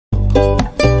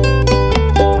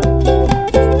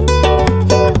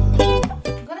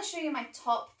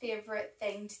Top favourite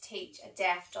thing to teach a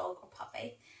deaf dog or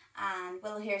puppy, and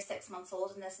Willow here is 6 months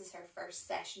old and this is her first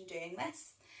session doing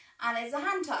this, and it's a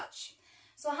hand touch.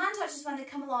 So a hand touch is when they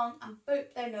come along and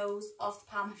boop their nose off the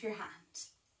palm of your hand.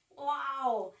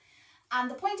 Wow! And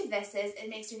the point of this is it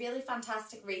makes a really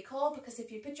fantastic recall, because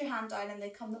if you put your hand down and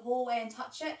they come the whole way and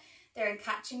touch it, they're in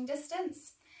catching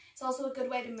distance. It's also a good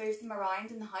way to move them around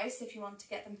in the house if you want to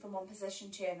get them from one position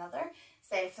to another.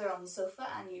 Say if they're on the sofa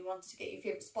and you wanted to get your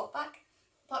favourite spot back,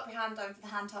 pop your hand down for the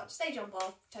hand touch, they jump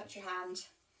off, touch your hand,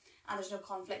 and there's no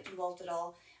conflict involved at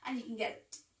all, and you can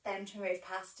get them to move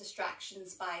past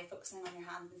distractions by focusing on your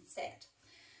hand instead.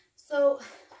 So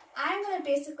I'm going to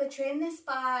basically train this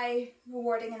by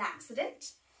rewarding an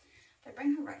accident. If I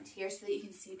bring her around here so that you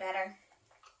can see better,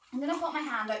 I'm going to put my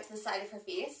hand out to the side of her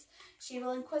face. She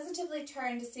will inquisitively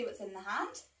turn to see what's in the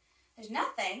hand. There's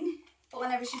nothing, but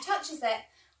whenever she touches it,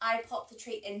 I pop the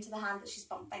treat into the hand that she's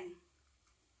bumping.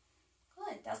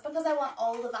 Good. That's because I want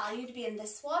all the value to be in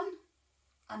this one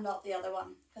and not the other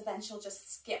one, because then she'll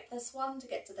just skip this one to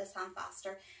get to this hand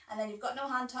faster, and then you've got no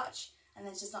hand touch and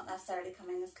then she's not necessarily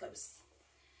coming as close.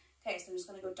 Okay, so I'm just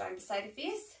going to go down beside her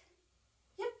face.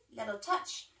 Yep, little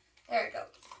touch. There it goes.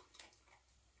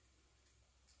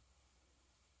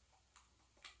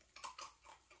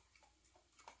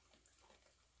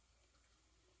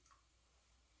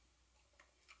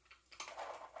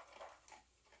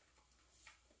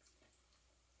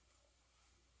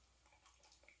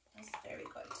 Very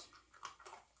good.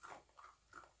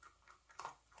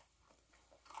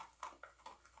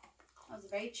 That was a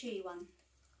very chewy one.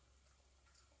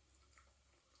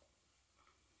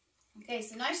 Okay,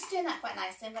 so now she's doing that quite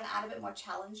nicely. I'm going to add a bit more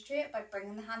challenge to it by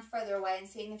bringing the hand further away and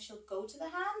seeing if she'll go to the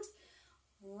hand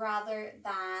rather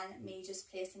than me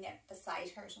just placing it beside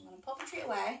her. So I'm going to pop the treat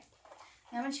away.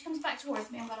 Now when she comes back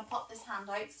towards me, I'm going to pop this hand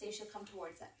out, see if she'll come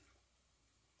towards it.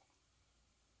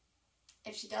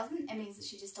 If she doesn't, it means that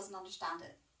she just doesn't understand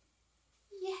it.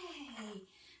 Yay!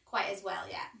 Quite as well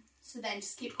yet. So then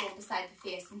just keep going beside the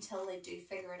face until they do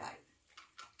figure it out.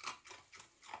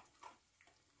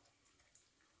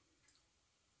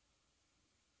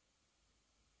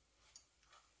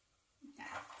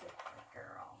 That's it,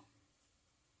 girl.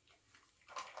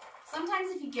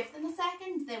 Sometimes if you give them a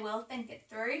second, they will think it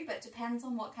through, but it depends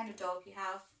on what kind of dog you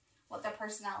have, what their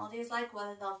personality is like,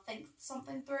 whether they'll think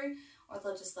something through or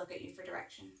they'll just look at you for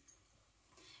direction.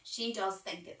 She does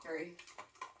think it through.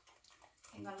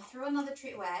 I'm going to throw another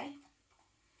treat away.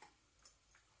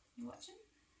 You watching?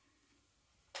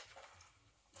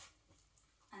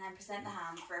 And then present the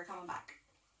hand for her coming back.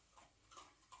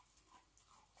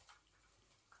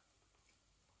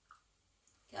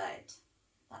 Good.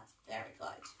 That's very good.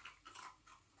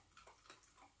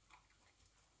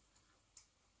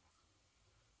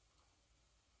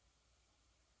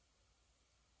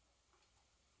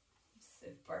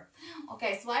 Super.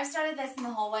 Okay, so I've started this in the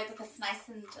hallway because it's nice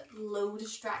and low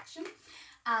distraction,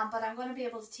 but I'm going to be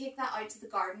able to take that out to the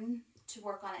garden to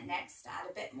work on it next,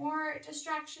 add a bit more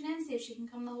distraction in, see if she can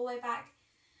come the whole way back.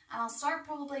 And I'll start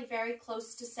probably very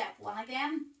close to step one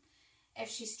again. If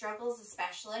she struggles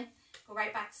especially, go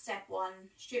right back to step one,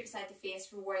 straight beside the face,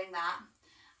 rewarding that.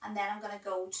 And then I'm going to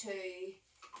go to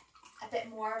a bit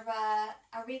more of a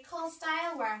recall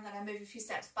style where I'm going to move a few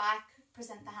steps back,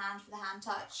 present the hand for the hand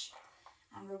touch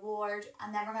and reward,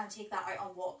 and then we're going to take that out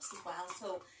on walks as well.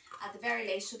 So at the very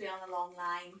least she'll be on a long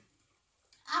line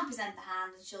and present the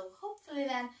hand, and she'll hopefully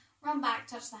then run back,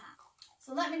 touch the hand.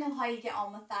 So let me know how you get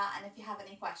on with that and if you have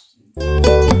any questions.